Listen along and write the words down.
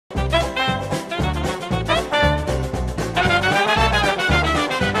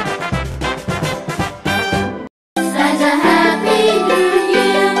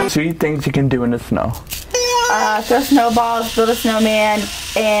3 things you can do in the snow. Throw snowballs, build a snowman,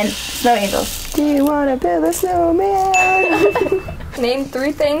 and snow angels. Do you want to build a snowman? Name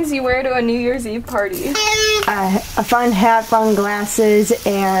 3 things you wear to a New Year's Eve party. A fun hat, fun glasses,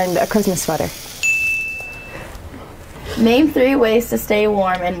 and a Christmas sweater. Name 3 ways to stay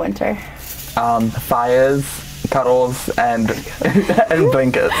warm in winter. Fires, cuddles, and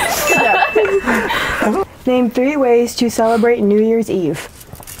blankets. Name 3 ways to celebrate New Year's Eve.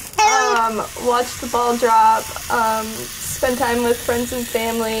 Watch the ball drop, spend time with friends and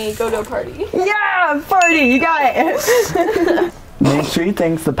family, go to a party. Yeah, party, you got it. Name 3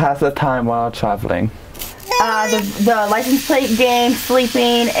 things to pass the time while traveling. The license plate game,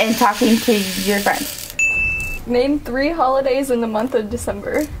 sleeping, and talking to your friends. Name 3 holidays in the month of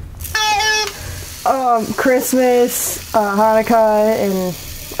December. Christmas, Hanukkah, and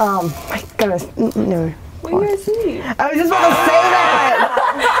my goodness, no. New Year's Eve. I was just about to say that.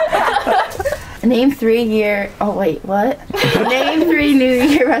 Name 3 Name 3 New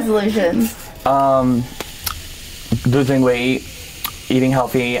Year resolutions. Losing weight, eating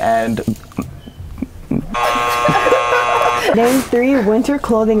healthy, and Name 3 winter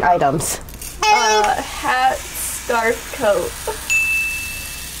clothing items. Hat, scarf, coat.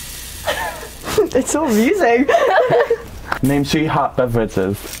 It's so amusing. name 3 hot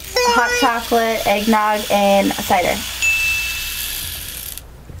beverages. Hot chocolate, eggnog, and cider.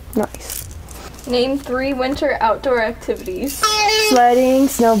 Nice. Name 3 winter outdoor activities. Sledding,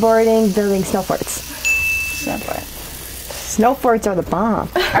 snowboarding, building snow forts. Snowboard. Snow forts are the bomb.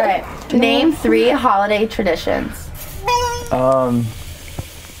 Alright. Name 3 holiday traditions.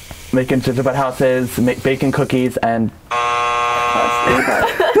 Making gingerbread houses, baking cookies, and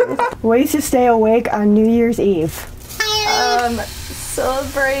Ways to stay awake on New Year's Eve.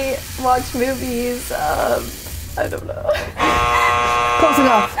 Celebrate, watch movies, I don't know. Close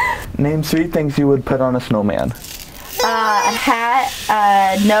enough. name 3 things you would put on a snowman. A hat,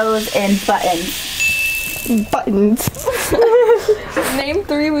 nose, and buttons. Buttons. Name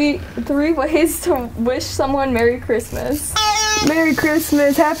 3 ways to wish someone Merry Christmas. Merry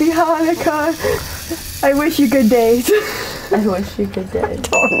Christmas, Happy Hanukkah. I wish you good days. I wish you could do.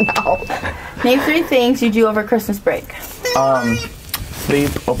 Oh no. Name 3 things you do over Christmas break.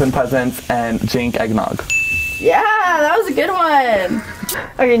 Sleep, open presents, and drink eggnog. Yeah, that was a good one.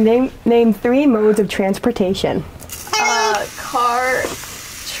 Okay, name 3 modes of transportation. Car,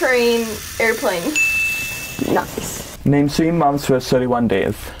 train, airplane. Nice. Name 3 months for 31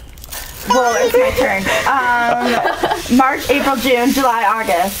 days. Well, it's my turn. March, April, June, July,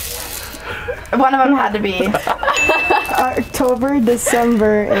 August. One of them had to be. October,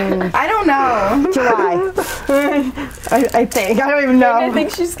 December, and I don't know. July. I think. I don't even know. I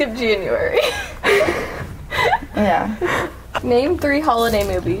think she skipped January. Yeah. Name 3 holiday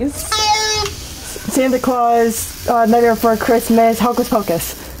movies. Santa Claus, Nightmare Before Christmas, Hocus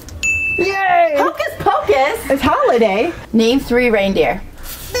Pocus. Yay! Hocus Pocus. It's holiday. Name 3 reindeer.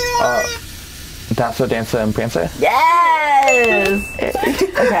 Dasher, Dancer, and Prancer. Yes.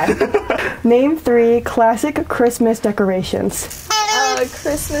 Okay. Name 3 classic Christmas decorations.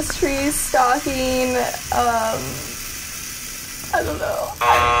 Christmas trees, stocking, I don't know.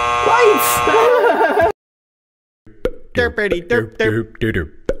 Lights! Derpity derp derp derp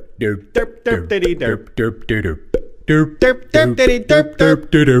derp derp derp derp derp derp derp derp derp derpity derp derp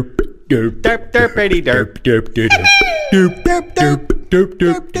derp derp derp derpity derp derp derp derp derp derp derp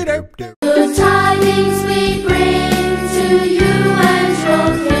derp derp derp. Good tidings we bring to you and your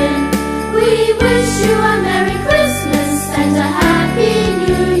kin. We wish you a Merry Christmas and a Happy New Year.